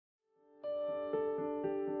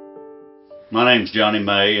My name's Johnny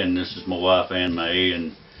May, and this is my wife Ann May,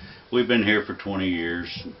 and we've been here for 20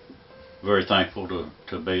 years. Very thankful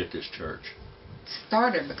to be at this church.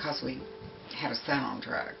 Started because we had a son on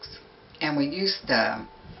drugs, and we used to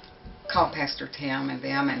call Pastor Tim and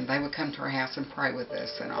them, and they would come to our house and pray with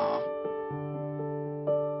us and all.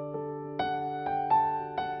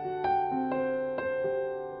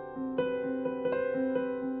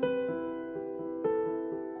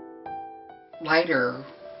 Later,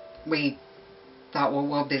 we thought, well,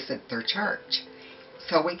 we'll visit their church.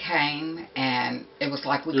 So we came, and it was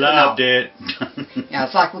like we loved it. Yeah,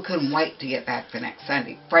 it's like we couldn't wait to get back the next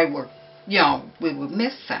Sunday. Afraid we would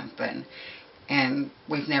miss something, and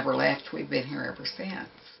we've never left. We've been here ever since.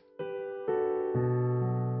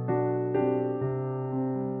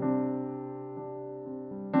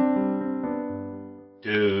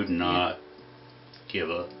 Do not give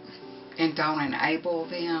up. And don't enable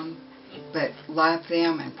them, but love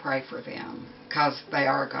them and pray for them, because they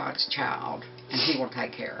are God's child, and He will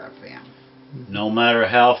take care of them. No matter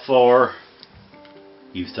how far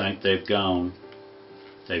you think they've gone,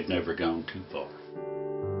 they've never gone too far.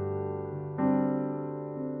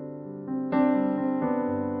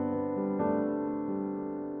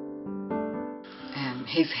 And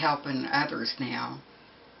He's helping others now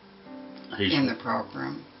in the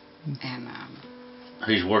program. And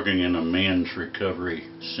he's working in a men's recovery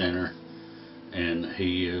center, and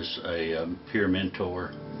he is a peer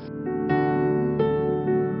mentor.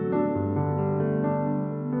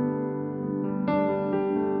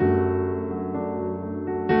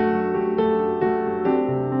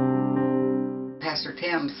 Pastor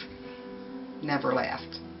Tim's never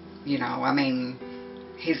left. I mean,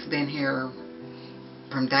 he's been here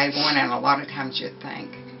from day one, and a lot of times you'd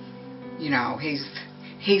think,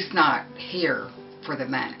 he's not here for the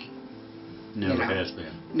money. Never has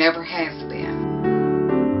been. Never has been.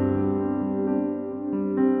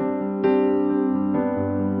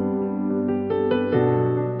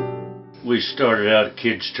 We started out at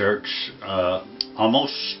kids' church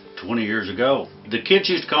almost 20 years ago. The kids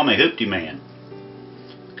used to call me Hoopty Man,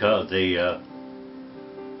 because the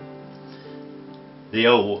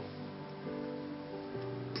old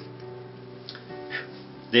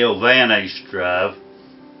van I used to drive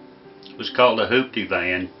was called a Hoopty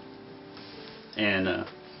van, and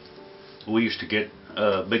we used to get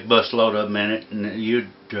a big bus load of them in it, and you'd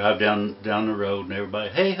drive down the road, and everybody,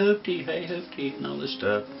 hey Hoopty, and all this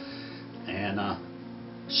stuff. And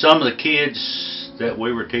some of the kids that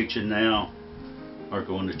we were teaching now are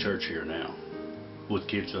going to church here now with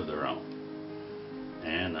kids of their own,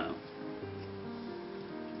 and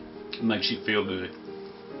it makes you feel good.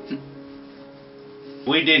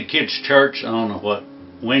 We did kids' church on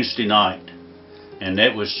Wednesday night, and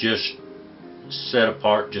that was just set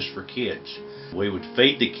apart just for kids. We would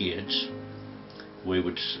feed the kids. We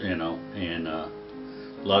would, and a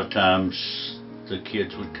lot of times the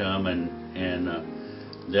kids would come, and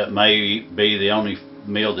that may be the only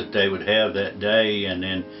meal that they would have that day, and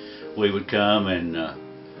then we would come and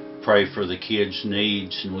pray for the kids'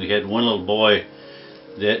 needs. And we had one little boy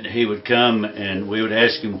that he would come, and we would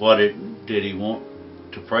ask him did he want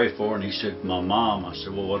to pray for, and he said, my mom. I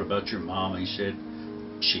said, well, what about your mom? He said,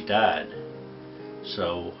 she died.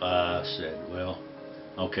 So I said, well,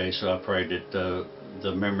 okay. So I prayed that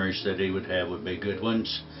the memories that he would have would be good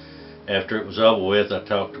ones. After it was over with, I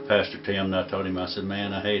talked to Pastor Tim, and I told him, I said,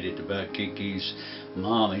 man, I hated about Kiki's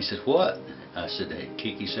mom. He said, what? I said, hey,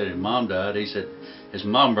 Kiki said his mom died. He said his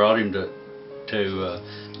mom brought him to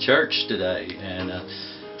church today. And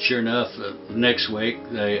sure enough, next week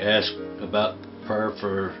they asked about prayer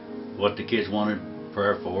for what the kids wanted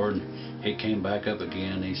prayer for, and he came back up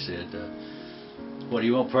again. He said, what do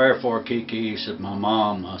you want prayer for, Kiki? He said, my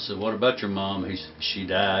mom. I said, what about your mom? He said, she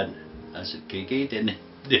died. I said, Kiki,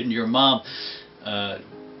 didn't your mom,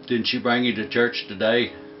 didn't she bring you to church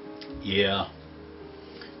today? Yeah.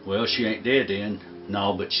 Well, she ain't dead then.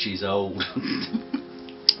 No, but she's old.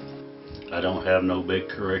 I don't have no big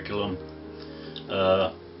curriculum.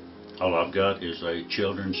 All I've got is a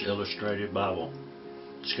children's illustrated Bible.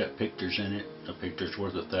 It's got pictures in it. A picture's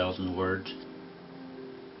worth 1,000 words.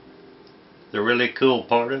 The really cool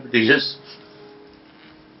part of it is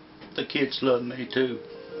the kids love me too.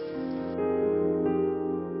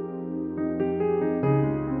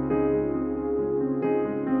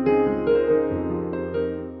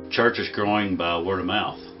 Church is growing by word of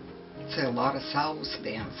mouth. So a lot of souls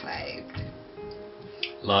being saved.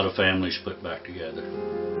 A lot of families put back together.